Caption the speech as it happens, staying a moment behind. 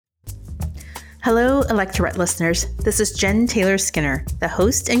Hello, Electorette listeners. This is Jen Taylor Skinner, the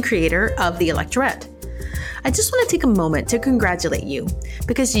host and creator of The Electorette. I just want to take a moment to congratulate you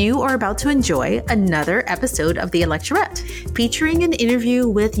because you are about to enjoy another episode of The Electorette, featuring an interview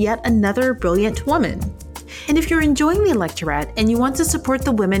with yet another brilliant woman. And if you're enjoying The Electorette and you want to support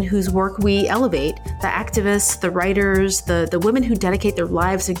the women whose work we elevate, the activists, the writers, the women who dedicate their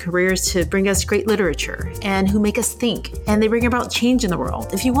lives and careers to bring us great literature and who make us think, and they bring about change in the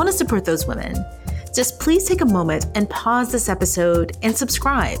world, if you want to support those women, just please take a moment and pause this episode and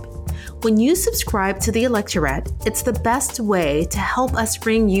subscribe. When you subscribe to The Electorette, it's the best way to help us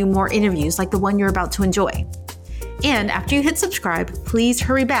bring you more interviews like the one you're about to enjoy. And after you hit subscribe, please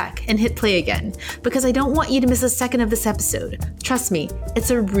hurry back and hit play again, because I don't want you to miss a second of this episode. Trust me, it's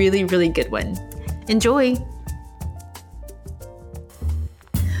a really, really good one. Enjoy!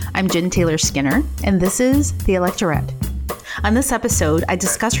 I'm Jen Taylor Skinner, and this is The Electorette. On this episode, I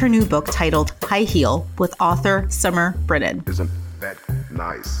discuss her new book titled High Heel with author Summer Brennan. Isn't that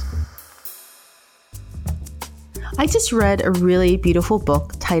nice? I just read a really beautiful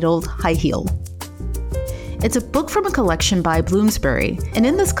book titled High Heel. It's a book from a collection by Bloomsbury, and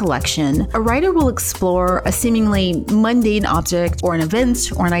in this collection, a writer will explore a seemingly mundane object or an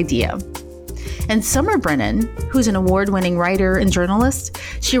event or an idea. And Summer Brennan, who's an award-winning writer and journalist,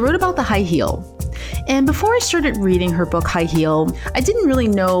 she wrote about the high heel. And before I started reading her book High Heel, I didn't really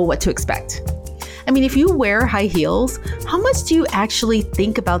know what to expect. I mean, if you wear high heels, how much do you actually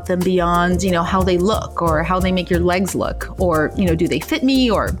think about them beyond, how they look or how they make your legs look? Or, do they fit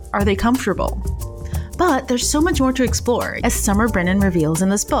me or are they comfortable? But there's so much more to explore, as Summer Brennan reveals in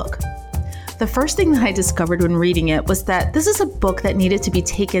this book. The first thing that I discovered when reading it was that this is a book that needed to be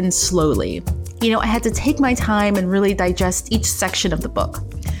taken slowly. I had to take my time and really digest each section of the book.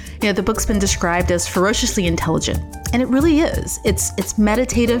 The book's been described as ferociously intelligent, and it really is. It's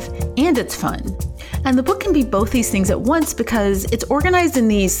meditative and it's fun. And the book can be both these things at once because it's organized in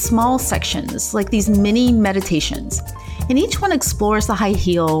these small sections, like these mini meditations. And each one explores the high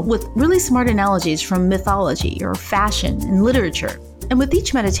heel with really smart analogies from mythology or fashion and literature. And with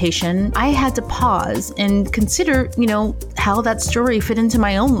each meditation, I had to pause and consider, how that story fit into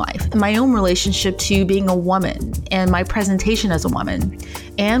my own life and my own relationship to being a woman and my presentation as a woman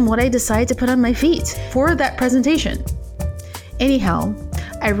and what I decide to put on my feet for that presentation. Anyhow,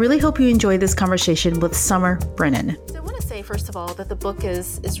 I really hope you enjoy this conversation with Summer Brennan. First of all, that the book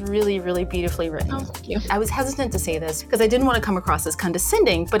is really, really beautifully written. Oh, thank you. I was hesitant to say this because I didn't want to come across as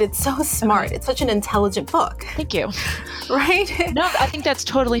condescending, but it's so smart. Okay. It's such an intelligent book. Thank you. Right? No, I think that's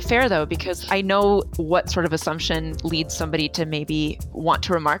totally fair, though, because I know what sort of assumption leads somebody to maybe want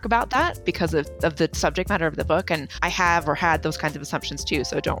to remark about that because of the subject matter of the book. And I have or had those kinds of assumptions, too,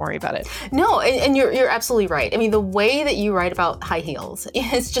 so don't worry about it. No, and you're absolutely right. I mean, the way that you write about high heels,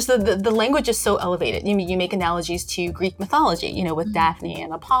 it's just the language is so elevated. You make analogies to Greek mythology, with Daphne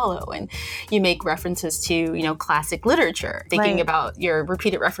and Apollo, and you make references to, classic literature, thinking about your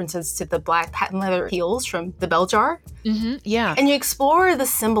repeated references to the black patent leather heels from the bell jar. Mm-hmm, yeah. And you explore the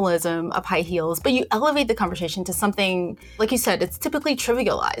symbolism of high heels, but you elevate the conversation to something, like you said, it's typically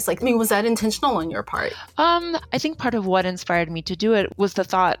trivialized. Was that intentional on your part? I think part of what inspired me to do it was the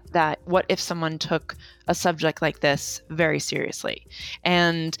thought that what if someone took a subject like this very seriously?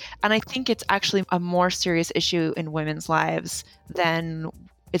 And I think it's actually a more serious issue in women's lives than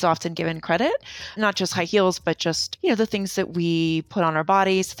is often given credit. Not just high heels, but just, the things that we put on our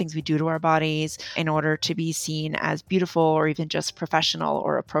bodies, the things we do to our bodies in order to be seen as beautiful or even just professional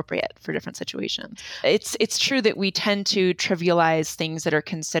or appropriate for different situations. It's true that we tend to trivialize things that are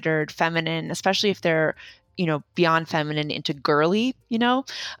considered feminine, especially if they're beyond feminine into girly,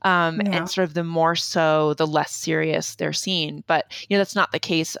 and sort of the more so, the less serious they're seen. But, that's not the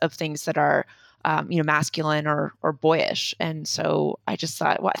case of things that are, masculine or boyish. And so I just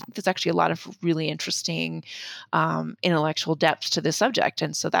thought, I think there's actually a lot of really interesting intellectual depth to this subject.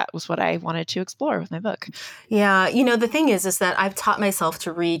 And so that was what I wanted to explore with my book. Yeah. The thing is that I've taught myself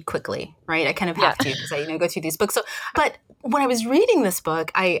to read quickly, right? I kind of have to because I, go through these books. So, but when I was reading this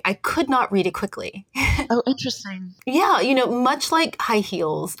book, I could not read it quickly. Oh, interesting. Yeah. Much like High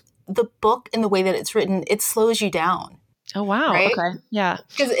Heels, the book and the way that it's written, it slows you down. Oh, wow. Right? Okay. Yeah.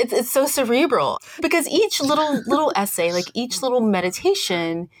 Because it's so cerebral. Because each little essay, like each little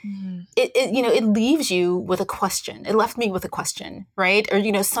meditation, it leaves you with a question. It left me with a question, right?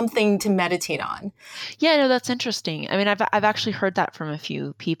 Or, something to meditate on. Yeah, no, that's interesting. I mean, I've actually heard that from a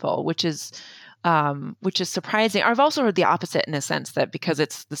few people, which is which is surprising. I've also heard the opposite in a sense that because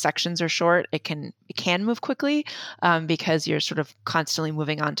the sections are short, it can move quickly because you're sort of constantly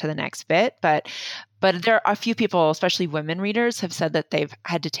moving on to the next bit. But there are a few people, especially women readers, have said that they've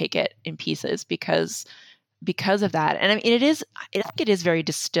had to take it in pieces because of that. And I mean, I think it is very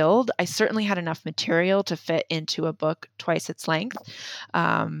distilled. I certainly had enough material to fit into a book twice its length.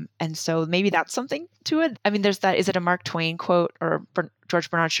 And so maybe that's something to it. I mean, there's that, is it a Mark Twain quote or George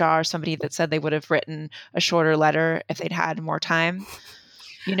Bernard Shaw or somebody that said they would have written a shorter letter if they'd had more time?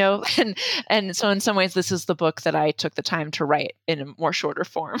 And so in some ways, this is the book that I took the time to write in a more shorter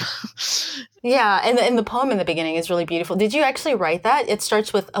form. Yeah, and the poem in the beginning is really beautiful. Did you actually write that? It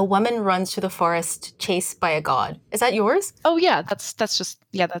starts with a woman runs through the forest chased by a god. Is that yours? Oh yeah,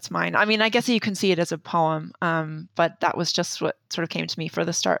 that's mine. I mean, I guess you can see it as a poem, but that was just what sort of came to me for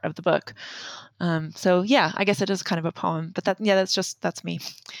the start of the book. So yeah, I guess it is kind of a poem, but that's me.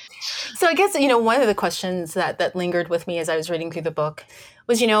 So I guess, one of the questions that lingered with me as I was reading through the book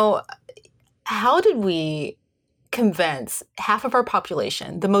was, how did we convince half of our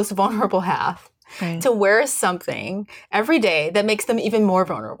population, the most vulnerable half, right, to wear something every day that makes them even more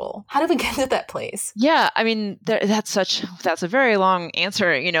vulnerable? How did we get to that place? Yeah, I mean, that's a very long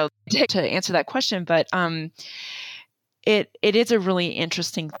answer, to answer that question, but it is a really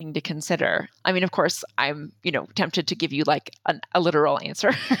interesting thing to consider. I mean, of course, I'm, tempted to give you like a literal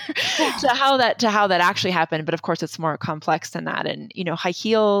answer to how that actually happened. But of course, it's more complex than that. And, high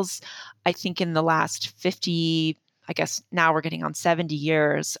heels, I think in the last 50, I guess now we're getting on 70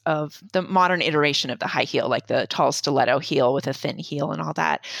 years of the modern iteration of the high heel, like the tall stiletto heel with a thin heel and all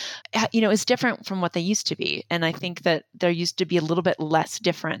that, is different from what they used to be. And I think that there used to be a little bit less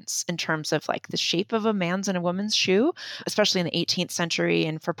difference in terms of like the shape of a man's and a woman's shoe, especially in the 18th century.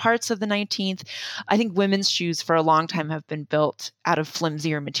 And for parts of the 19th, I think women's shoes for a long time have been built out of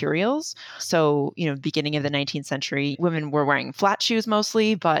flimsier materials. So, beginning of the 19th century, women were wearing flat shoes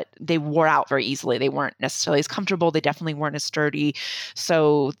mostly, but they wore out very easily. They weren't necessarily as comfortable. They definitely weren't as sturdy.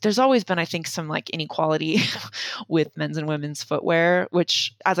 So there's always been, I think, some like inequality with men's and women's footwear,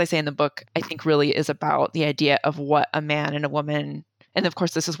 which, as I say in the book, I think really is about the idea of what a man and a woman, and of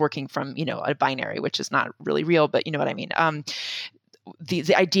course this is working from, a binary, which is not really real, but you know what I mean?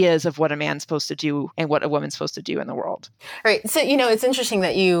 The ideas of what a man's supposed to do and what a woman's supposed to do in the world. Right. So, it's interesting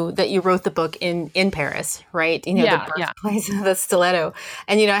that you wrote the book in Paris, right? The birthplace of the stiletto.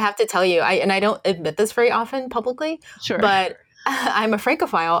 And, I have to tell you, I don't admit this very often publicly, sure, but I'm a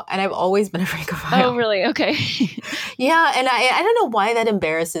Francophile, and I've always been a Francophile. Oh, really? Okay. Yeah, and I don't know why that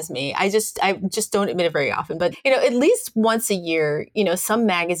embarrasses me. I just don't admit it very often. But, at least once a year, some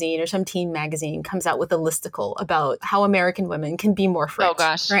magazine or some teen magazine comes out with a listicle about how American women can be more French. Oh,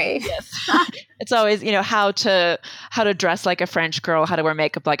 gosh. Right? Yes. It's always, how to dress like a French girl, how to wear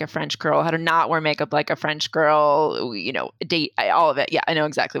makeup like a French girl, how to not wear makeup like a French girl, date, all of it. Yeah, I know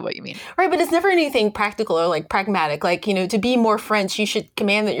exactly what you mean. Right, but it's never anything practical or like pragmatic. Like, to be more French, you should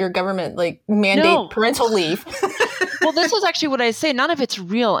command that your government mandate parental leave. Well, this is actually what I say. None of it's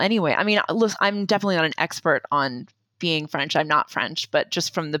real anyway. I mean, listen, I'm definitely not an expert on being French. I'm not French, but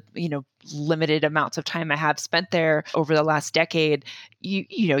just from the, limited amounts of time I have spent there over the last decade,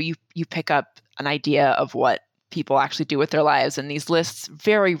 you pick up an idea of what people actually do with their lives. And these lists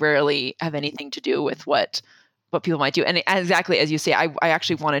very rarely have anything to do with what people might do. And exactly as you say, I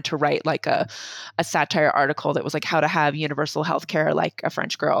actually wanted to write like a satire article that was like how to have universal healthcare like a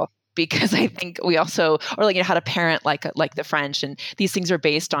French girl. Because I think we also, or like, how to parent like the French, and these things are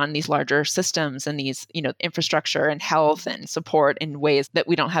based on these larger systems and these, infrastructure and health and support in ways that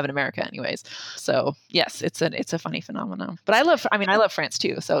we don't have in America anyways. So yes, it's a funny phenomenon, but I love France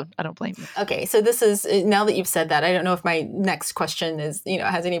too. So I don't blame you. Okay. So this is, now that you've said that, I don't know if my next question is,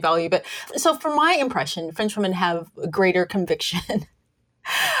 has any value, but so from my impression, French women have greater conviction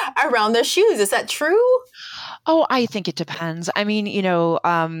around their shoes. Is that true? Oh, I think it depends. I mean,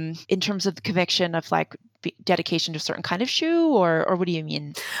 in terms of the conviction of like dedication to a certain kind of shoe, or what do you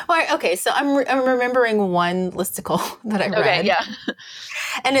mean? Well, okay, so I'm remembering one listicle that I read. Okay, yeah.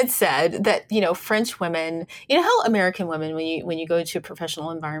 And it said that, French women, how American women, when you go to a professional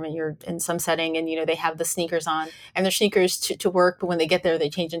environment, you're in some setting and, they have the sneakers on and their sneakers to work, but when they get there, they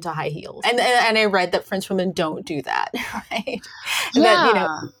change into high heels. And I read that French women don't do that, right? And yeah.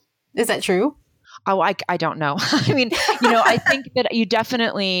 That, is that true? Oh, I don't know. I mean, I think that you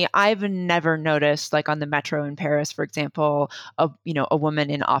definitely, I've never noticed like on the metro in Paris, for example, a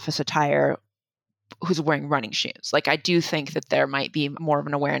woman in office attire who's wearing running shoes. Like, I do think that there might be more of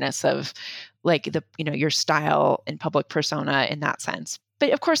an awareness of like your style and public persona in that sense. But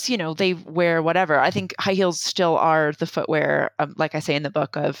of course, they wear whatever. I think high heels still are the footwear, like I say in the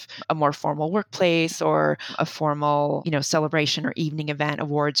book, of a more formal workplace or a formal, celebration or evening event,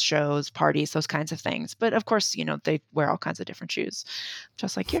 awards shows, parties, those kinds of things. But of course, they wear all kinds of different shoes,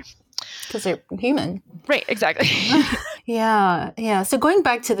 just like you. Because they're human. Right, exactly. Yeah. So going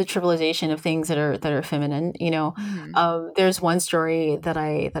back to the trivialization of things that are feminine, there's one story that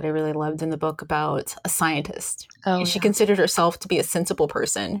I really loved in the book about a scientist. Oh, She yeah. considered herself to be a sensible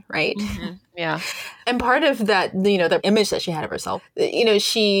person, right? Mm-hmm. Yeah. And part of that, the image that she had of herself,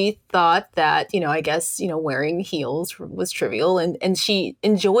 she thought that, I guess, wearing heels was trivial, and she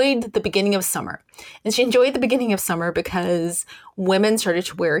enjoyed the beginning of summer. And she enjoyed the beginning of summer because women started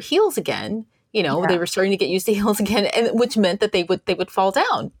to wear heels again. Yeah. They were starting to get used to heels again, and which meant that they would fall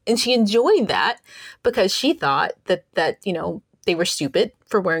down. And she enjoyed that because she thought that they were stupid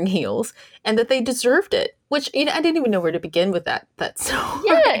for wearing heels and that they deserved it, which, I didn't even know where to begin with that. That's so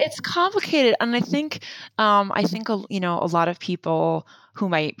Yeah, it's complicated. And I think, a lot of people who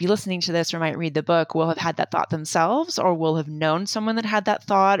might be listening to this or might read the book will have had that thought themselves, or will have known someone that had that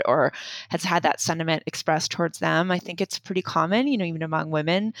thought or has had that sentiment expressed towards them. I think it's pretty common, even among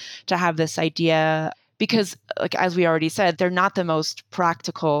women, to have this idea. Because, like, as we already said, they're not the most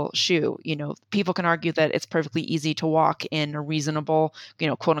practical shoe. People can argue that it's perfectly easy to walk in a reasonable,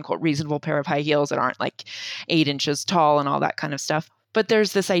 quote unquote, reasonable pair of high heels that aren't like 8 inches tall and all that kind of stuff. But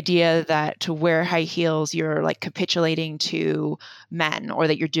there's this idea that to wear high heels, you're like capitulating to men, or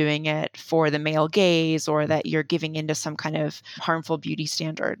that you're doing it for the male gaze, or that you're giving into some kind of harmful beauty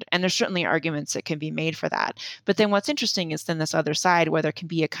standard. And there's certainly arguments that can be made for that. But then what's interesting is then this other side where there can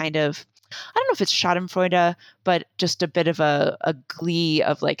be a kind of, I don't know if it's schadenfreude, but just a bit of a glee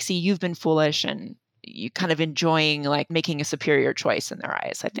of like, see, you've been foolish, and you kind of enjoying like making a superior choice in their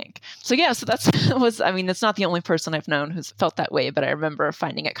eyes, I think. So yeah, so it's not the only person I've known who's felt that way, but I remember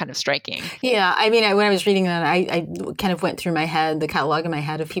finding it kind of striking. Yeah. I mean, when I was reading that, I kind of went through the catalog in my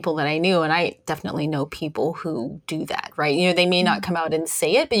head of people that I knew, and I definitely know people who do that, right? They may not come out and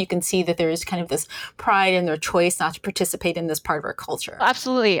say it, but you can see that there is kind of this pride in their choice not to participate in this part of our culture.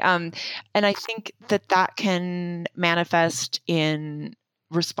 Absolutely. And I think that can manifest in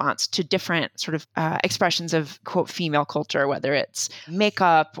response to different sort of expressions of, quote, female culture, whether it's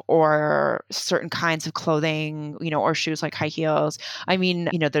makeup or certain kinds of clothing, or shoes like high heels. I mean,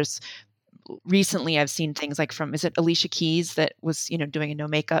 there's recently I've seen things like is it Alicia Keys that was, doing a no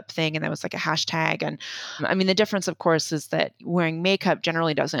makeup thing, and that was like a hashtag. And I mean, the difference, of course, is that wearing makeup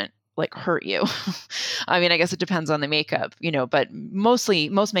generally doesn't like hurt you. I mean, I guess it depends on the makeup, but most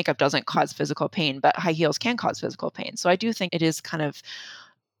makeup doesn't cause physical pain, but high heels can cause physical pain. So I do think it is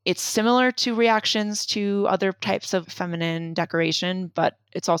it's similar to reactions to other types of feminine decoration, but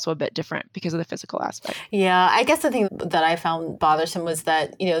it's also a bit different because of the physical aspect. Yeah, I guess the thing that I found bothersome was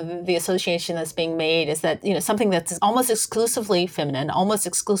that, the association that's being made is that, something that's almost exclusively feminine, almost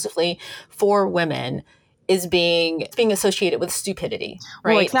exclusively for women, is being associated with stupidity,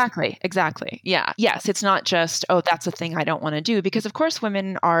 right? Well, exactly. Yeah. Yes, it's not just, oh, that's a thing I don't want to do, because of course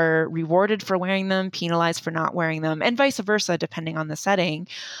women are rewarded for wearing them, penalized for not wearing them, and vice versa, depending on the setting.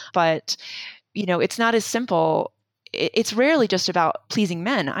 But, it's not as simple. It's rarely just about pleasing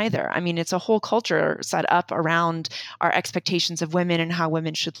men either. I mean, it's a whole culture set up around our expectations of women and how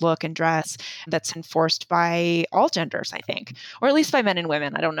women should look and dress that's enforced by all genders, I think, or at least by men and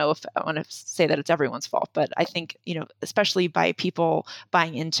women. I don't know if I want to say that it's everyone's fault, but I think, especially by people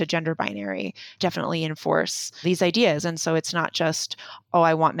buying into gender binary, definitely enforce these ideas. And so it's not just, oh,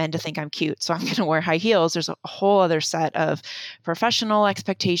 I want men to think I'm cute, so I'm going to wear high heels. There's a whole other set of professional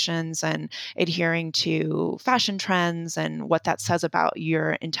expectations and adhering to fashion trends and what that says about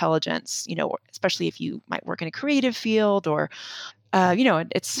your intelligence, especially if you might work in a creative field or,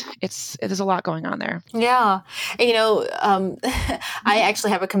 there's a lot going on there. Yeah. And, I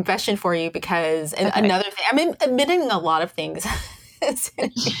actually have a confession for you because another thing, I'm admitting a lot of things.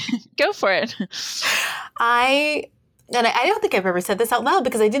 Go for it. I don't think I've ever said this out loud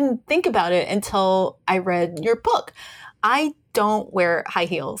because I didn't think about it until I read your book. I don't wear high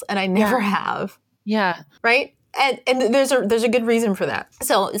heels, and I never have. Yeah. Right? And there's a good reason for that.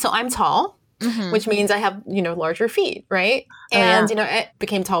 So I'm tall, which means I have, larger feet, right? And, I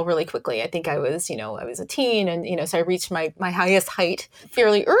became tall really quickly. I think I was a teen, and, so I reached my highest height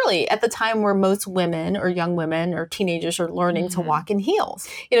fairly early at the time where most women or young women or teenagers are learning to walk in heels.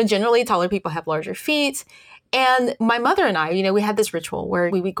 Generally taller people have larger feet. And my mother and I, we had this ritual where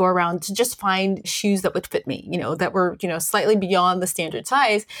we would go around to just find shoes that would fit me, that were, slightly beyond the standard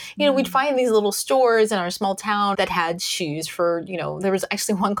size. We'd find these little stores in our small town that had shoes for, there was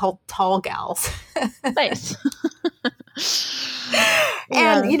actually one called Tall Gals. Nice.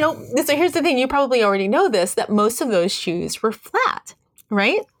 And, so here's the thing. You probably already know this, that most of those shoes were flat,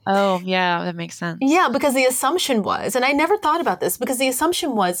 right? Oh, yeah, that makes sense. Yeah, because the assumption was, and I never thought about this, because the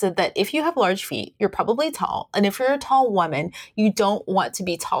assumption was that if you have large feet, you're probably tall. And if you're a tall woman, you don't want to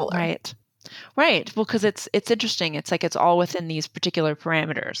be taller. Right. Right. Well, because it's interesting. It's like it's all within these particular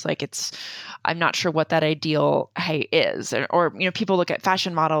parameters. Like I'm not sure what that ideal height is. Or people look at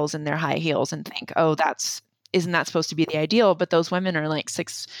fashion models and their high heels and think, oh, isn't that supposed to be the ideal? But those women are like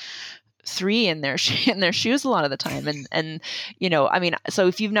 6'3" in their shoes a lot of the time. And so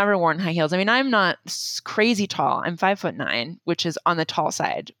if you've never worn high heels, I'm not crazy tall. I'm 5'9", which is on the tall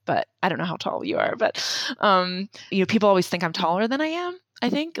side, but I don't know how tall you are. But people always think I'm taller than I am. I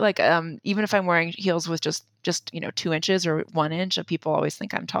think even if I'm wearing heels with just 2 inches or 1 inch, people always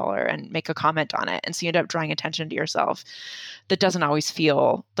think I'm taller and make a comment on it. And so you end up drawing attention to yourself that doesn't always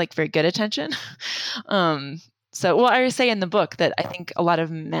feel like very good attention. I say in the book that I think a lot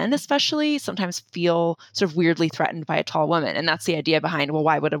of men especially sometimes feel sort of weirdly threatened by a tall woman. And that's the idea behind, well,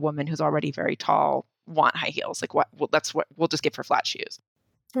 why would a woman who's already very tall want high heels? Like, we'll just give her flat shoes.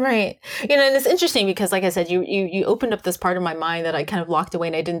 Right. And it's interesting because, like I said, you opened up this part of my mind that I kind of locked away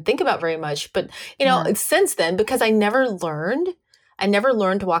and I didn't think about very much. But, since then, because I never learned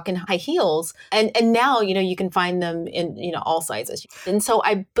to walk in high heels. And now, you can find them in, all sizes. And so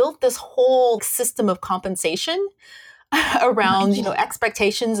I built this whole system of compensation around,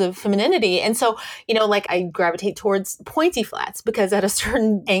 expectations of femininity. And so, I gravitate towards pointy flats because at a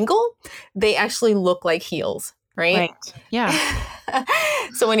certain angle, they actually look like heels. Right? Yeah.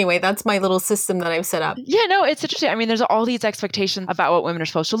 So anyway, that's my little system that I've set up. Yeah, no, it's interesting. There's all these expectations about what women are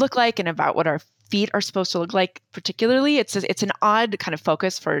supposed to look like and about what our feet are supposed to look like. Particularly, it's an odd kind of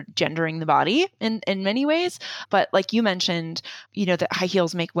focus for gendering the body in many ways. But like you mentioned, that high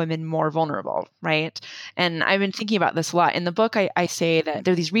heels make women more vulnerable, right? And I've been thinking about this a lot. In the book, I say that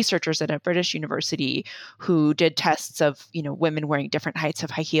there are these researchers at a British university who did tests of, women wearing different heights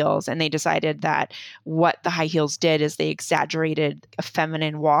of high heels. And they decided that what the high heels did is they exaggerated a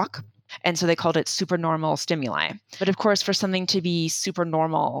feminine walk. And so they called it supernormal stimuli. But of course, for something to be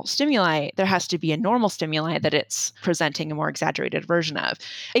supernormal stimuli, there has to be a normal stimuli that it's presenting a more exaggerated version of.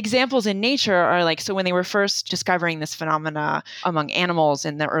 Examples in nature are so when they were first discovering this phenomena among animals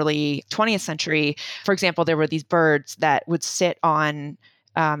in the early 20th century, for example, there were these birds that would sit on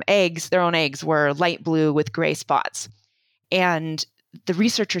eggs. Their own eggs were light blue with gray spots. And the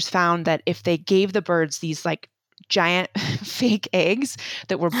researchers found that if they gave the birds these giant fake eggs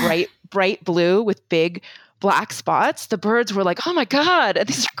that were bright blue with big black spots, the birds were like, oh my God,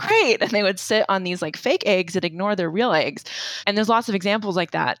 these are great. And they would sit on these fake eggs and ignore their real eggs. And there's lots of examples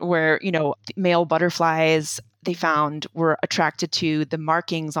like that where, male butterflies they found were attracted to the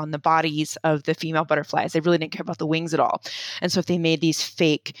markings on the bodies of the female butterflies. They really didn't care about the wings at all. And so if they made these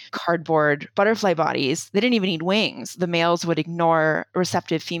fake cardboard butterfly bodies, they didn't even need wings. The males would ignore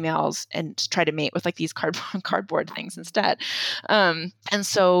receptive females and try to mate with these cardboard things instead. And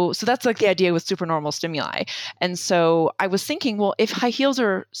so that's the idea with supernormal stimuli. And so I was thinking, well, if high heels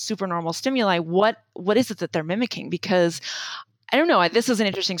are supernormal stimuli, what is it that they're mimicking? Because I don't know. This is an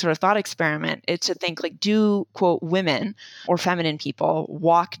interesting sort of thought experiment. It's to think do, quote, women or feminine people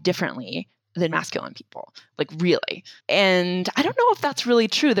walk differently than masculine people? Really? And I don't know if that's really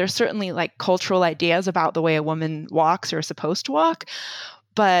true. There's certainly cultural ideas about the way a woman walks or is supposed to walk,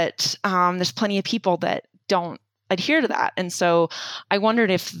 but there's plenty of people that don't adhere to that. And so I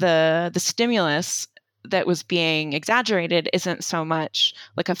wondered if the stimulus that was being exaggerated isn't so much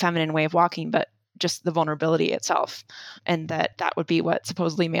a feminine way of walking, but just the vulnerability itself, and that would be what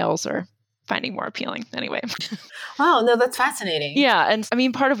supposedly males are finding more appealing anyway. Wow, no, that's fascinating. Yeah.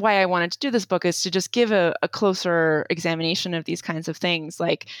 And part of why I wanted to do this book is to just give a closer examination of these kinds of things.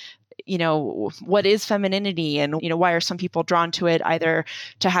 What is femininity, and, why are some people drawn to it either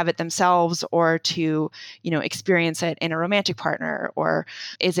to have it themselves or to, experience it in a romantic partner? Or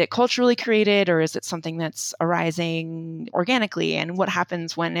is it culturally created, or is it something that's arising organically? And what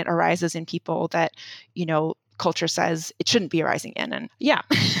happens when it arises in people that, culture says it shouldn't be arising in? And yeah.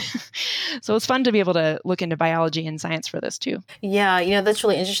 So it's fun to be able to look into biology and science for this too. Yeah, that's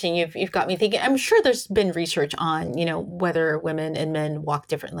really interesting. You've got me thinking. I'm sure there's been research on, whether women and men walk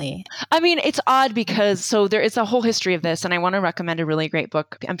differently. It's odd because there is a whole history of this, and I want to recommend a really great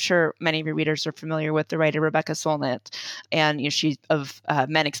book. I'm sure many of your readers are familiar with the writer Rebecca Solnit, and she's of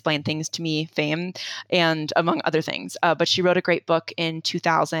Men Explain Things to Me fame, and among other things. But she wrote a great book in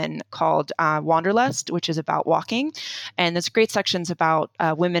 2000 called Wanderlust, which is about walking, and there's great sections about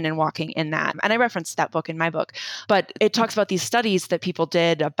women and walking in that. And I referenced that book in my book, but it talks about these studies that people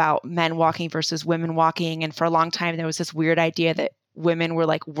did about men walking versus women walking. And for a long time, there was this weird idea that women were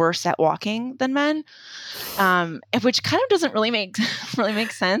like worse at walking than men, which kind of doesn't really make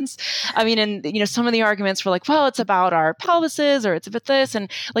sense. I mean, and some of the arguments were like, well, it's about our pelvises or it's about this, and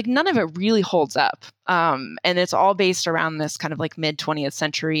like none of it really holds up. And it's all based around this kind of like mid 20th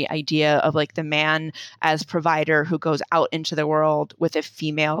century idea of like the man as provider who goes out into the world with a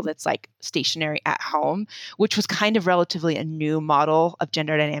female that's like stationary at home, which was kind of relatively a new model of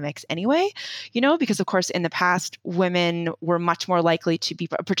gender dynamics anyway, because of course in the past, women were much more likely to be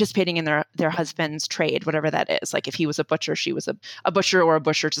participating in their husband's trade, whatever that is. Like if he was a butcher, she was a butcher or a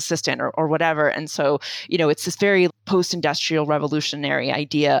butcher's assistant or whatever. And so, it's this very post-industrial revolutionary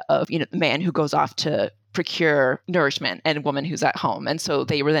idea of, the man who goes off to procure nourishment and a woman who's at home. And so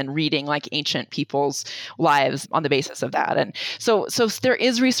they were then reading like ancient people's lives on the basis of that. And so there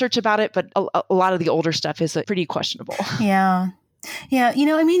is research about it, but a lot of the older stuff is pretty questionable. Yeah. Yeah,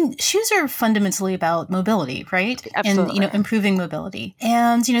 shoes are fundamentally about mobility, right? Absolutely. And, improving mobility.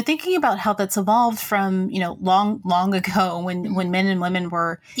 And, thinking about how that's evolved from, long ago when men and women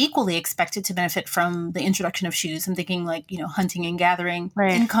were equally expected to benefit from the introduction of shoes. I'm thinking like, hunting and gathering,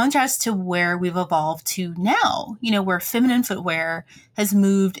 right, in contrast to where we've evolved to now, where feminine footwear has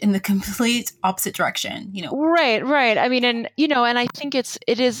moved in the complete opposite direction, Right. I mean, and, and I think it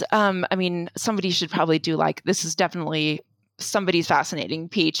is, somebody should probably do like, this is definitely somebody's fascinating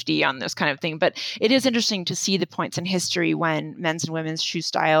PhD on this kind of thing. But it is interesting to see the points in history when men's and women's shoe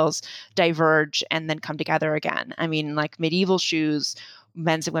styles diverge and then come together again. I mean, like medieval shoes,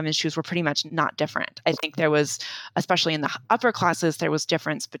 men's and women's shoes were pretty much not different. I think there was, especially in the upper classes, there was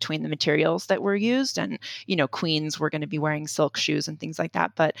difference between the materials that were used. And, queens were going to be wearing silk shoes and things like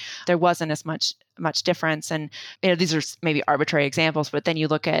that. But there wasn't as much difference. And, these are maybe arbitrary examples, but then you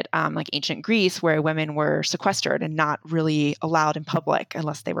look at like ancient Greece where women were sequestered and not really allowed in public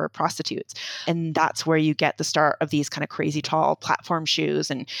unless they were prostitutes. And that's where you get the start of these kind of crazy tall platform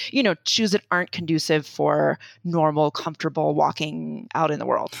shoes and, shoes that aren't conducive for normal, comfortable walking out in the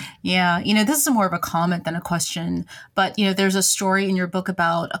world. Yeah. This is more of a comment than a question, but, there's a story in your book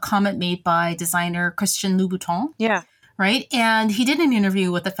about a comment made by designer Christian Louboutin. Yeah. Right. And he did an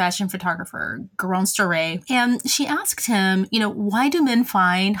interview with the fashion photographer, Garance Doré, and she asked him, why do men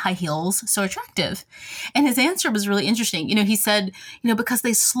find high heels so attractive? And his answer was really interesting. He said, because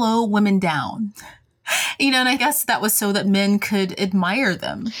they slow women down. And I guess that was so that men could admire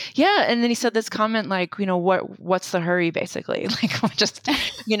them. Yeah. And then he said this comment like, what's the hurry, basically? Like, just,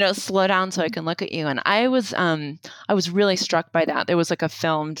 slow down so I can look at you. And I was really struck by that. There was like a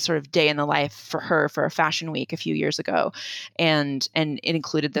filmed sort of day in the life for her for a fashion week a few years ago. And it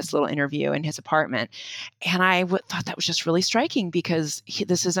included this little interview in his apartment. And I thought that was just really striking because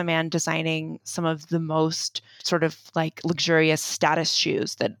this is a man designing some of the most sort of like luxurious status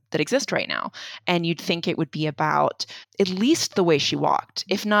shoes that exist right now. And you'd think it would be about at least the way she walked,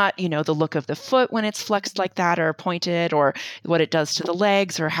 if not, the look of the foot when it's flexed like that or pointed, or what it does to the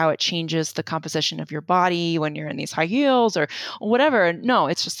legs, or how it changes the composition of your body when you're in these high heels or whatever. No,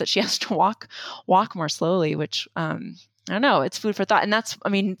 it's just that she has to walk more slowly, which I don't know, it's food for thought.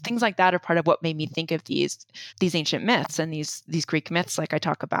 And things like that are part of what made me think of these ancient myths and these Greek myths, like I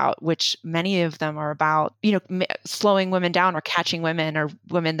talk about, which many of them are about, slowing women down or catching women or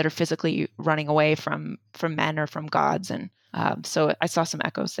women that are physically running away from men or from gods. And so I saw some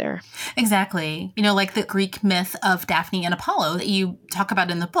echoes there. Exactly. Like the Greek myth of Daphne and Apollo that you talk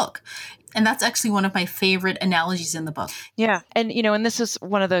about in the book. And that's actually one of my favorite analogies in the book. Yeah. And, and this is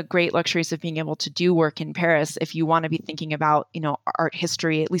one of the great luxuries of being able to do work in Paris. If you want to be thinking about, art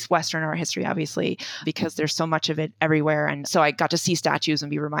history, at least Western art history, obviously, because there's so much of it everywhere. And so I got to see statues and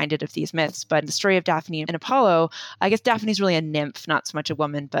be reminded of these myths. But the story of Daphne and Apollo, I guess Daphne's really a nymph, not so much a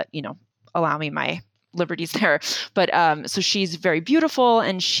woman, but, allow me my liberties there. But so she's very beautiful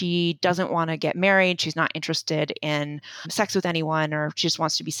and she doesn't want to get married. She's not interested in sex with anyone, or she just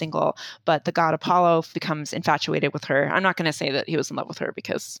wants to be single. But the god Apollo becomes infatuated with her. I'm not going to say that he was in love with her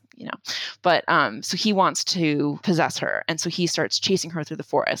because, but so he wants to possess her. And so he starts chasing her through the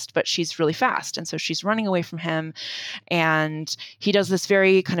forest, but she's really fast. And so she's running away from him. And he does this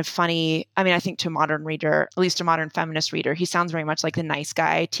very kind of funny, I think to a modern reader, at least a modern feminist reader, he sounds very much like the nice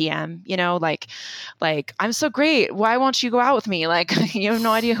guy TM, like, I'm so great. Why won't you go out with me? Like, you have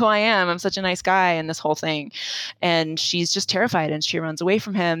no idea who I am. I'm such a nice guy, and this whole thing. And she's just terrified and she runs away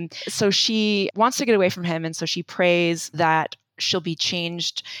from him. So she wants to get away from him. And so she prays that she'll be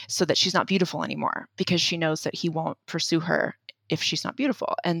changed so that she's not beautiful anymore, because she knows that he won't pursue her if she's not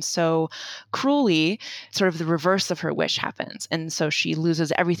beautiful. And so cruelly, sort of the reverse of her wish happens. And so she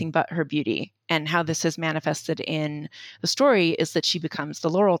loses everything but her beauty. And how this is manifested in the story is that she becomes the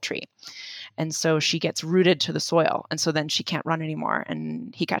laurel tree. And so she gets rooted to the soil. And so then she can't run anymore,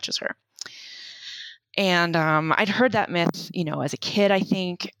 and he catches her. And I'd heard that myth, as a kid, I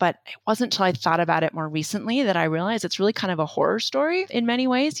think, but it wasn't until I thought about it more recently that I realized it's really kind of a horror story in many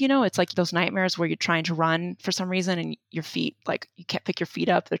ways. It's like those nightmares where you're trying to run for some reason and your feet, like you can't pick your feet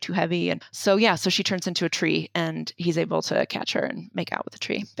up, they're too heavy. And so, so she turns into a tree and he's able to catch her and make out with the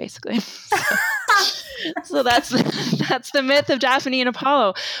tree, basically. So that's the myth of Daphne and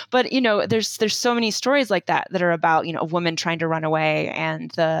Apollo. But there's so many stories like that are about a woman trying to run away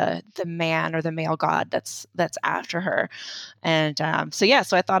and the man or the male god that's after her. And so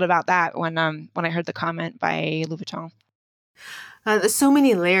I thought about that when I heard the comment by Louis Vuitton. There's so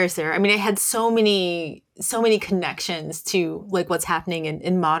many layers there. I mean, I had so many connections to like what's happening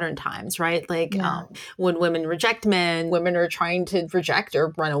in modern times, right? Like when women reject men, women are trying to reject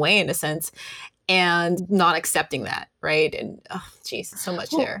or run away in a sense, and not accepting that, right? And so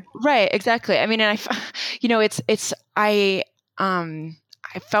much there. Right, exactly. I mean, and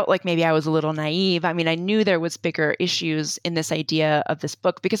I felt like maybe I was a little naive. I mean, I knew there was bigger issues in this idea of this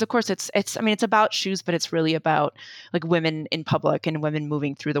book because, of course, it's about shoes, but it's really about like women in public and women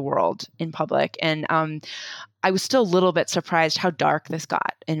moving through the world in public. And I was still a little bit surprised how dark this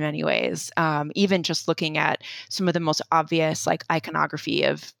got in many ways. Even just looking at some of the most obvious like iconography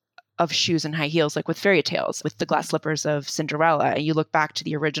of shoes and high heels, like with fairy tales, with the glass slippers of Cinderella. You look back to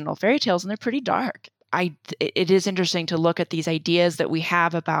the original fairy tales and they're pretty dark. It is interesting to look at these ideas that we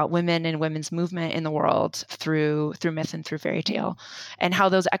have about women and women's movement in the world through myth and through fairy tale, and how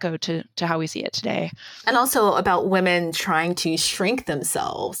those echo to how we see it today. And also about women trying to shrink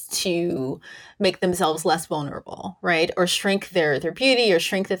themselves to make themselves less vulnerable, right? Or shrink their beauty, or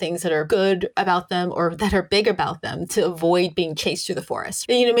shrink the things that are good about them or that are big about them to avoid being chased through the forest.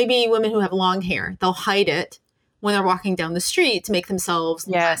 Maybe women who have long hair, they'll hide it when they're walking down the street to make themselves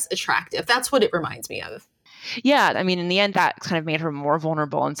less attractive. That's what it reminds me of. Yeah, I mean, in the end, that kind of made her more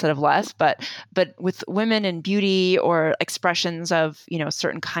vulnerable instead of less. But with women and beauty or expressions of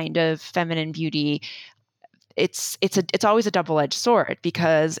certain kind of feminine beauty, it's always a double-edged sword,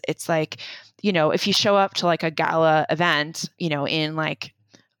 because it's like if you show up to like a gala event in like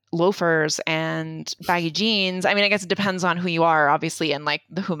loafers and baggy jeans. I mean, I guess it depends on who you are, obviously, and like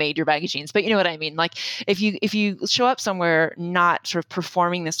who made your baggy jeans. But you know what I mean? Like if you show up somewhere not sort of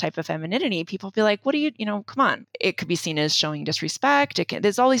performing this type of femininity, people be like, what do you, come on. It could be seen as showing disrespect.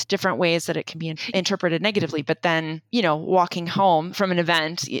 There's all these different ways that it can be interpreted negatively. But then, walking home from an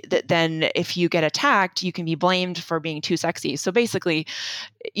event, then if you get attacked, you can be blamed for being too sexy. So basically,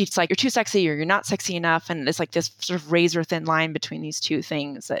 it's like you're too sexy or you're not sexy enough. And it's like this sort of razor thin line between these two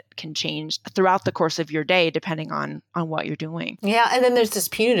things that can change throughout the course of your day, depending on what you're doing. Yeah. And then there's this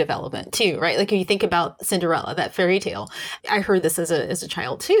punitive element too, right? Like if you think about Cinderella, that fairy tale, I heard this as a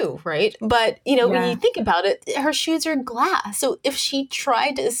child too, right? But, when you think about it, her shoes are glass. So if she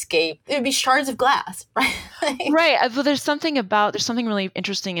tried to escape, it would be shards of glass, right? Right. Well, there's something really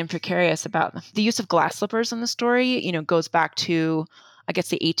interesting and precarious about the use of glass slippers in the story, goes back to, I guess,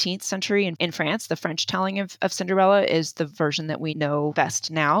 the 18th century in France. The French telling of Cinderella is the version that we know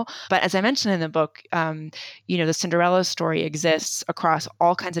best now. But as I mentioned in the book, the Cinderella story exists across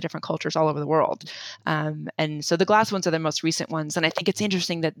all kinds of different cultures all over the world. And so the glass ones are the most recent ones. And I think it's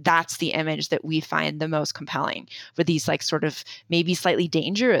interesting that that's the image that we find the most compelling for these like sort of maybe slightly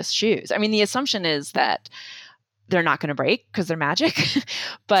dangerous shoes. I mean, the assumption is that they're not going to break because they're magic,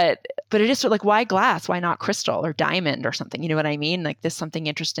 but it is sort of like, why glass? Why not crystal or diamond or something? You know what I mean? Like there's something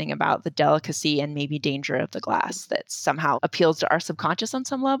interesting about the delicacy and maybe danger of the glass that somehow appeals to our subconscious on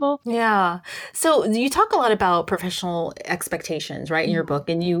some level. Yeah. So you talk a lot about professional expectations, right, in your book,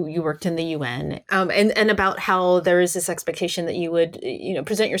 and you worked in the UN, and about how there is this expectation that you would,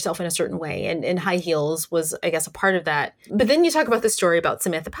 present yourself in a certain way, and high heels was, I guess, a part of that. But then you talk about the story about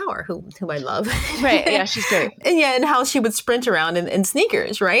Samantha Power, who I love. Right. Yeah, she's great. And how she would sprint around in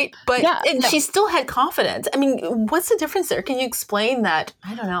sneakers, right? But she still had confidence. I mean, what's the difference there? Can you explain that?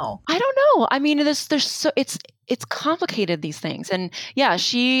 I don't know. I mean, it's complicated, these things. And yeah, I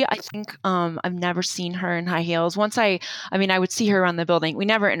think, I've never seen her in high heels. Once I would see her around the building. We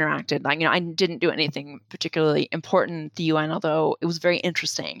never interacted. Like, I didn't do anything particularly important at the UN, although it was very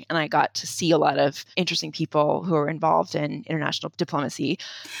interesting. And I got to see a lot of interesting people who are involved in international diplomacy.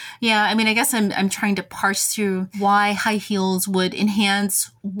 Yeah. I mean, I guess I'm trying to parse through why high heels would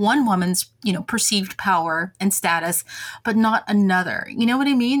enhance one woman's, perceived power and status, but not another. You know what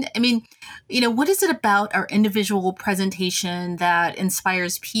I mean? I mean, what is it about our individual visual presentation that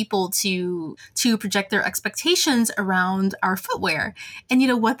inspires people to project their expectations around our footwear and,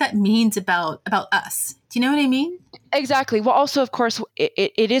 what that means about us. Do you know what I mean? Exactly. Well, also, of course,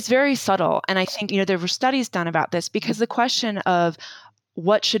 it is very subtle. And I think, there were studies done about this because the question of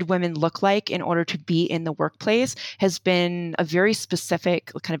what should women look like in order to be in the workplace has been a very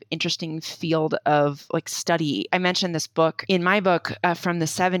specific kind of interesting field of study. I mentioned this book in my book from the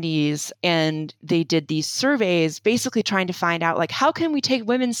 70s, and they did these surveys basically trying to find out how can we take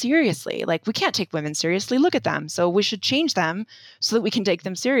women seriously? We can't take women seriously. Look at them. So we should change them so that we can take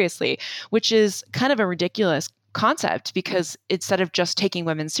them seriously, which is kind of a ridiculous concept because instead of just taking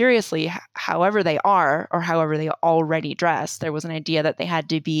women seriously, however they are or however they already dress, there was an idea that they had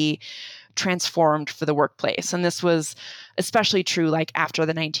to be transformed for the workplace. And this was especially true after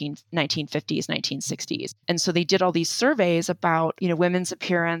the 1950s, 1960s. And so they did all these surveys about, women's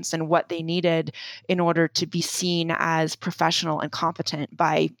appearance and what they needed in order to be seen as professional and competent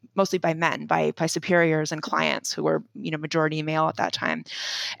mostly by men, by superiors and clients who were, majority male at that time.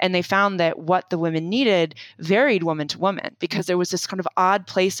 And they found that what the women needed varied woman to woman because there was this kind of odd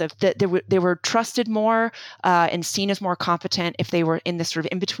place of that they were trusted more and seen as more competent if they were in this sort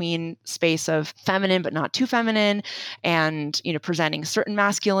of in-between space of feminine but not too feminine, and presenting certain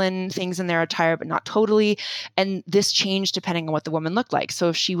masculine things in their attire but not totally. And this changed depending on what the woman looked like. So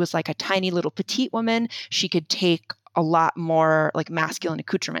if she was a tiny little petite woman, she could take a lot more masculine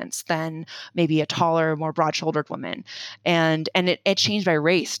accoutrements than maybe a taller, more broad-shouldered woman. And it changed by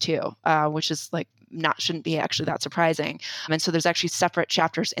race too, which is shouldn't be actually that surprising. And so there's actually separate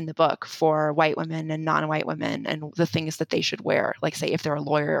chapters in the book for white women and non-white women and the things that they should wear, say if they're a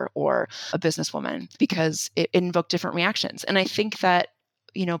lawyer or a businesswoman, because it invoked different reactions. And I think that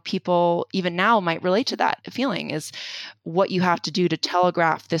people even now might relate to that feeling is what you have to do to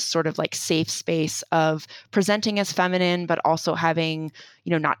telegraph this sort of safe space of presenting as feminine, but also having,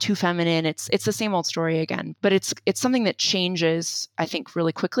 not too feminine. It's the same old story again, but it's something that changes, I think,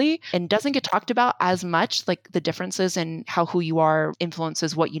 really quickly and doesn't get talked about as much, the differences in how who you are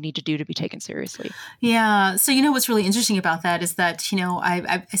influences what you need to do to be taken seriously. Yeah. So, what's really interesting about that is that,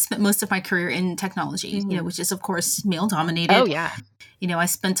 I spent most of my career in technology, which is, of course, male dominated. Oh, yeah. I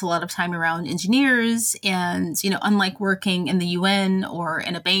spent a lot of time around engineers and, unlike working in the UN or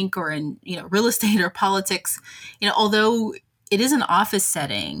in a bank or in, real estate or politics, although it is an office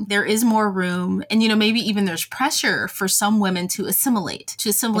setting, there is more room and, maybe even there's pressure for some women to assimilate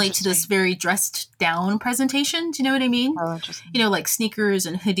to this very dressed down presentation. Do you know what I mean? Oh, interesting. Like sneakers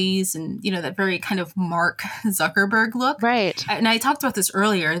and hoodies and, that very kind of Mark Zuckerberg look. Right. And I talked about this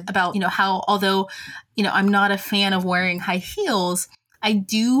earlier about, how although, I'm not a fan of wearing high heels, I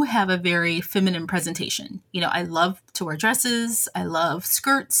do have a very feminine presentation. I love to wear dresses. I love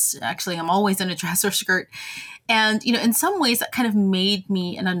skirts. Actually, I'm always in a dress or skirt. And, in some ways that kind of made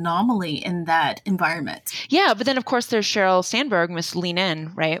me an anomaly in that environment. Yeah. But then, of course, there's Sheryl Sandberg, Miss Lean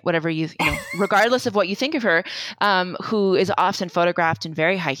In, right? Whatever regardless of what you think of her, who is often photographed in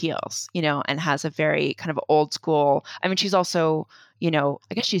very high heels, and has a very kind of old school. I mean, she's also,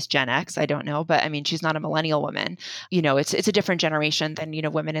 I guess she's Gen X. I don't know. But I mean, she's not a millennial woman. It's a different generation than,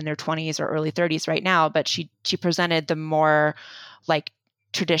 women in their 20s or early 30s right now. But she presented the more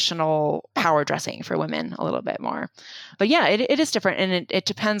traditional power dressing for women a little bit more. But yeah, it is different. And it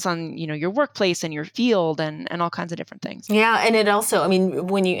depends on, your workplace and your field and all kinds of different things. Yeah. And it also, I mean,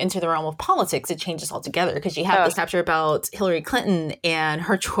 when you enter the realm of politics, it changes altogether because you have this chapter about Hillary Clinton and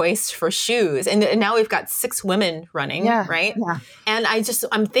her choice for shoes. And now we've got 6 women running, right? Yeah. And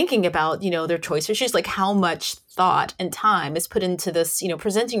I'm thinking about, their choice for shoes, how much thought and time is put into this,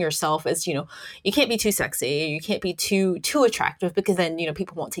 presenting yourself as, you can't be too sexy, you can't be too attractive because then,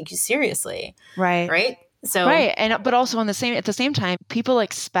 people won't take you seriously. Right. Right. So right. And but also at the same time, people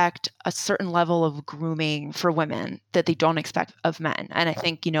expect a certain level of grooming for women that they don't expect of men. And I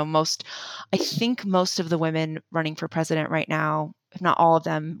think, most of the women running for president right now, if not all of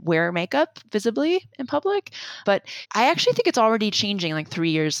them, wear makeup visibly in public. But I actually think it's already changing 3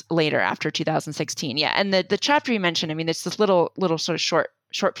 years later after 2016. Yeah. And the chapter you mentioned, I mean, it's this little sort of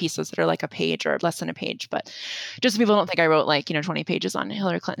short pieces that are a page or less than a page, but just so people don't think I wrote 20 pages on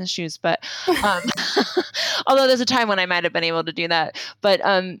Hillary Clinton's shoes. But although there's a time when I might have been able to do that. But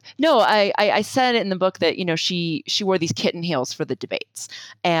no, I said in the book that, she wore these kitten heels for the debates.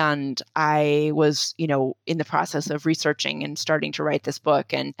 And I was, in the process of researching and starting to write this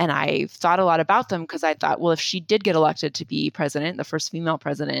book. And I thought a lot about them because I thought, well, if she did get elected to be president, the first female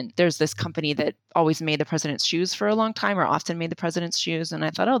president, there's this company that always made the president's shoes for a long time or often made the president's shoes. And I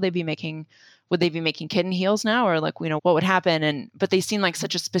thought, they'd be making would they be making kitten heels now? Or like, what would happen? But they seem like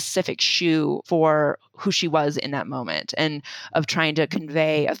such a specific shoe for who she was in that moment, and of trying to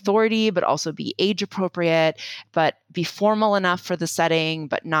convey authority, but also be age appropriate, but be formal enough for the setting,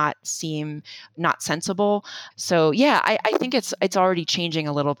 but not seem not sensible. So yeah, I think it's already changing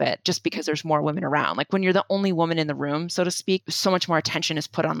a little bit just because there's more women around. Like when you're the only woman in the room, so to speak, so much more attention is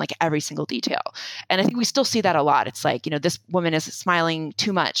put on like every single detail. And I think we still see that a lot. It's like, this woman is smiling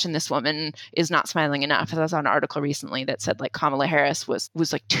too much and this woman is not smiling enough. I saw an article recently that said like Kamala Harris was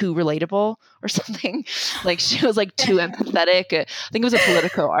like too relatable or something. Like she was like too empathetic. I think it was a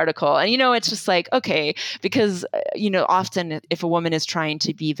Politico article. And, it's just like, okay, because, often if a woman is trying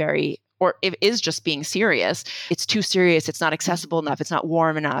to be very, or if it is just being serious, it's too serious. It's not accessible enough. It's not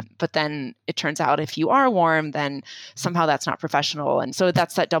warm enough. But then it turns out if you are warm, then somehow that's not professional. And so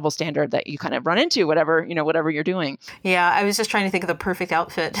that's that double standard that you kind of run into, whatever you're doing. Yeah, I was just trying to think of the perfect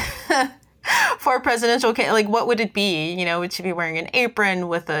outfit. For a presidential candidate, like what would it be? Would she be wearing an apron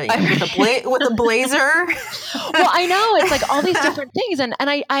with a blazer? Well, I know it's like all these different things, and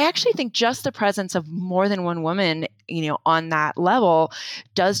I actually think just the presence of more than one woman, on that level,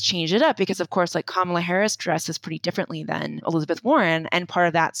 does change it up, because of course, like Kamala Harris dresses pretty differently than Elizabeth Warren, and part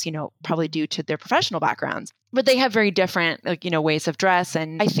of that's probably due to their professional backgrounds. But they have very different, ways of dress.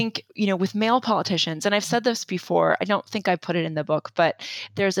 And I think, with male politicians, and I've said this before, I don't think I put it in the book, but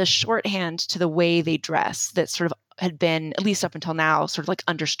there's a shorthand to the way they dress that sort of had been, at least up until now, sort of like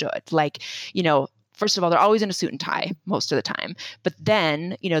understood. Like, first of all, they're always in a suit and tie most of the time. But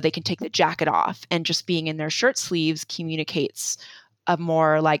then, they can take the jacket off, and just being in their shirt sleeves communicates a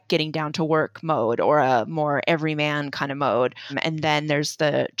more like getting down to work mode, or a more everyman kind of mode. And then there's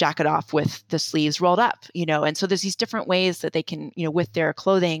the jacket off with the sleeves rolled up, and so there's these different ways that they can, with their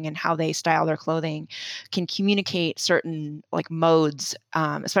clothing and how they style their clothing, can communicate certain like modes,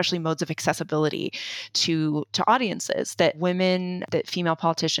 especially modes of accessibility to audiences that female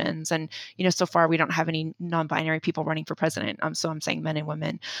politicians, and, so far we don't have any non-binary people running for president. So I'm saying men and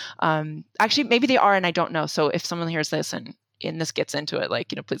women. Actually, maybe they are, and I don't know. So if someone hears this and this gets into it,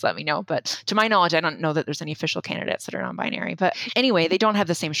 like, please let me know. But to my knowledge, I don't know that there's any official candidates that are non-binary. But anyway, they don't have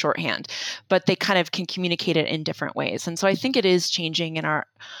the same shorthand, but they kind of can communicate it in different ways. And so I think it is changing in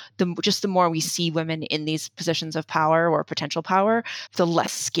the more we see women in these positions of power or potential power, the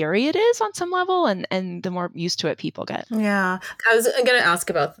less scary it is on some level, and the more used to it people get. Yeah. I was going to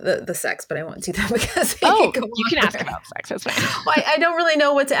ask about the sex, but I won't do that because you can ask about sex. That's fine. Well, I don't really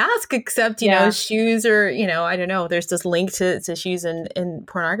know what to ask except, shoes, or, I don't know. There's this link to shoes in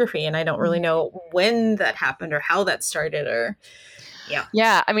pornography, and I don't really know when that happened or how that started, or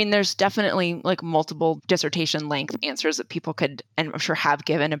yeah. I mean, there's definitely like multiple dissertation length answers that people could, and I'm sure have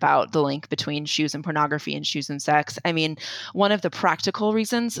given, about the link between shoes and pornography and shoes and sex. I mean, one of the practical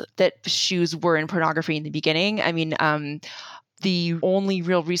reasons that shoes were in pornography in the beginning, the only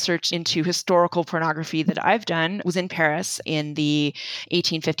real research into historical pornography that I've done was in Paris in the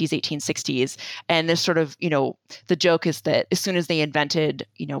 1850s, 1860s. And this sort of, the joke is that as soon as they invented,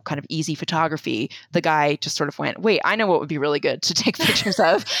 kind of easy photography, the guy just sort of went, wait, I know what would be really good to take pictures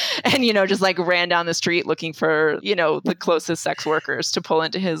of. And, just like ran down the street looking for, the closest sex workers to pull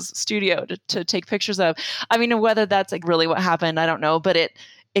into his studio to take pictures of. I mean, whether that's like really what happened, I don't know, but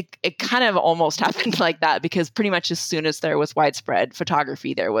it kind of almost happened like that, because pretty much as soon as there was widespread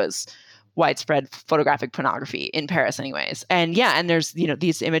photography, there was widespread photographic pornography in Paris anyways. And and there's,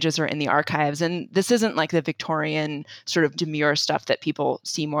 these images are in the archives, and this isn't like the Victorian sort of demure stuff that people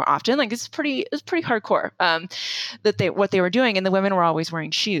see more often. Like it's pretty hardcore, what they were doing. And the women were always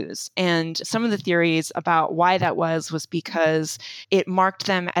wearing shoes. And some of the theories about why that was because it marked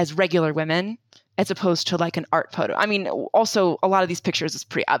them as regular women, as opposed to like an art photo. I mean, also a lot of these pictures, it's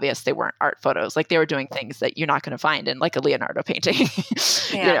pretty obvious they weren't art photos. Like they were doing things that you're not going to find in like a Leonardo painting,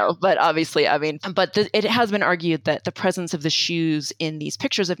 but obviously, it has been argued that the presence of the shoes in these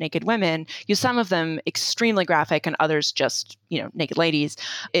pictures of naked women, some of them extremely graphic and others just, naked ladies.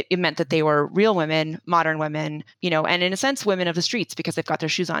 It meant that they were real women, modern women, and in a sense, women of the streets, because they've got their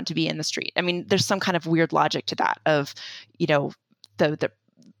shoes on to be in the street. I mean, there's some kind of weird logic to that of,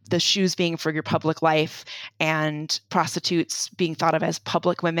 the shoes being for your public life, and prostitutes being thought of as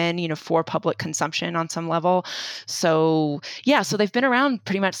public women, for public consumption on some level. So so they've been around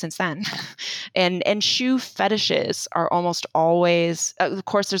pretty much since then. and shoe fetishes are almost always, of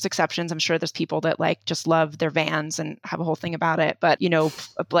course there's exceptions. I'm sure there's people that like just love their Vans and have a whole thing about it. But,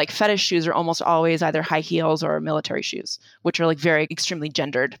 like fetish shoes are almost always either high heels or military shoes, which are like very extremely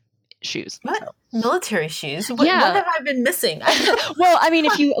gendered shoes. What? So. Military shoes? What have I been missing? Well, I mean,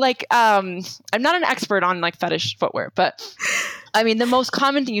 if you like, I'm not an expert on like fetish footwear, but I mean, the most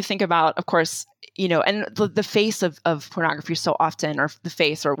common thing you think about, of course, and the face of pornography so often, or the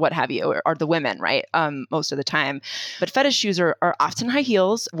face or what have you, are the women, right? Most of the time. But fetish shoes are often high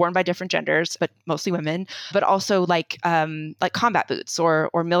heels worn by different genders, but mostly women, but also like combat boots or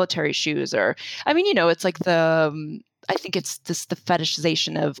military shoes, or, I mean, it's like I think it's just the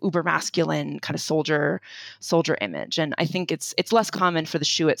fetishization of uber masculine kind of soldier image. And I think it's less common for the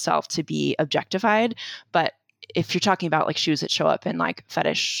shoe itself to be objectified, but if you're talking about like shoes that show up in like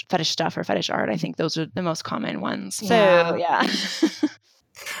fetish stuff or fetish art, I think those are the most common ones. So yeah.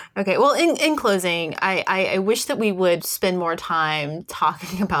 Okay. Well, in closing, I wish that we would spend more time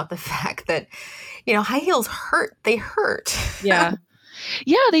talking about the fact that, high heels hurt. They hurt. Yeah.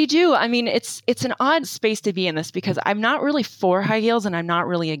 Yeah, they do. I mean, it's an odd space to be in this because I'm not really for high heels and I'm not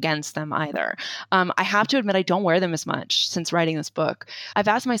really against them either. I have to admit, I don't wear them as much since writing this book. I've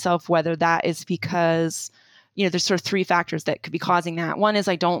asked myself whether that is because there's sort of three factors that could be causing that. One is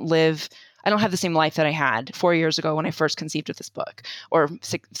I don't have the same life that I had 4 years ago when I first conceived of this book, or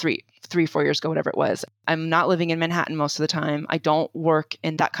 4 years ago, whatever it was. I'm not living in Manhattan most of the time. I don't work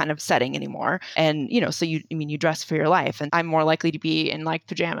in that kind of setting anymore. And, so you dress for your life, and I'm more likely to be in like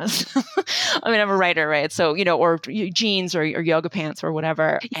pajamas. I mean, I'm a writer, right? So, or jeans or yoga pants or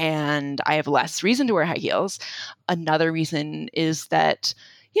whatever. And I have less reason to wear high heels. Another reason is that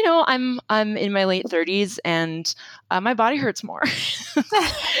I'm in my late 30s and my body hurts more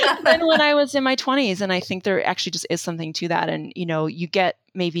than when I was in my 20s. And I think there actually just is something to that. And, you get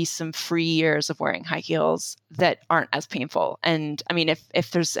maybe some free years of wearing high heels that aren't as painful. And I mean,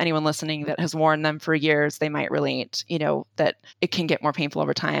 if there's anyone listening that has worn them for years, they might relate, that it can get more painful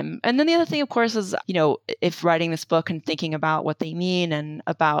over time. And then the other thing, of course, is, if writing this book and thinking about what they mean and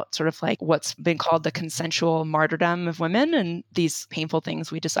about sort of like what's been called the consensual martyrdom of women and these painful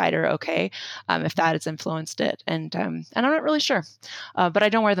things we decide are okay, if that has influenced it. And I'm not really sure, but I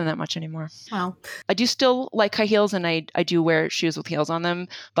don't wear them that much anymore. Wow. I do still like high heels, and I do wear shoes with heels on them,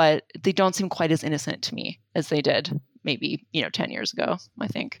 but they don't seem quite as innocent to me as they did maybe, 10 years ago, I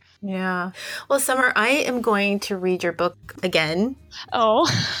think. Yeah. Well, Summer, I am going to read your book again. Oh.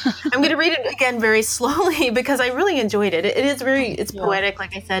 I'm going to read it again very slowly because I really enjoyed it. It's poetic,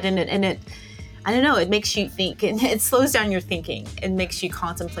 like I said, and it I don't know, it makes you think, and it slows down your thinking and makes you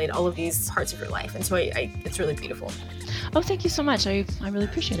contemplate all of these parts of your life. And so it's really beautiful. Oh, thank you so much. I really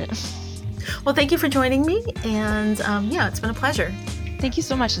appreciate it. Well, thank you for joining me. And it's been a pleasure. Thank you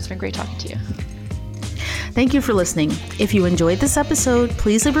so much. It's been great talking to you. Thank you for listening. If you enjoyed this episode,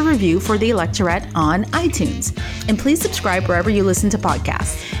 please leave a review for The Electorette on iTunes. And please subscribe wherever you listen to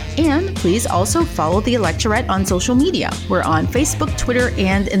podcasts. And please also follow The Electorette on social media. We're on Facebook, Twitter,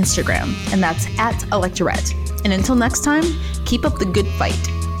 and Instagram. And that's @Electorette. And until next time, keep up the good fight.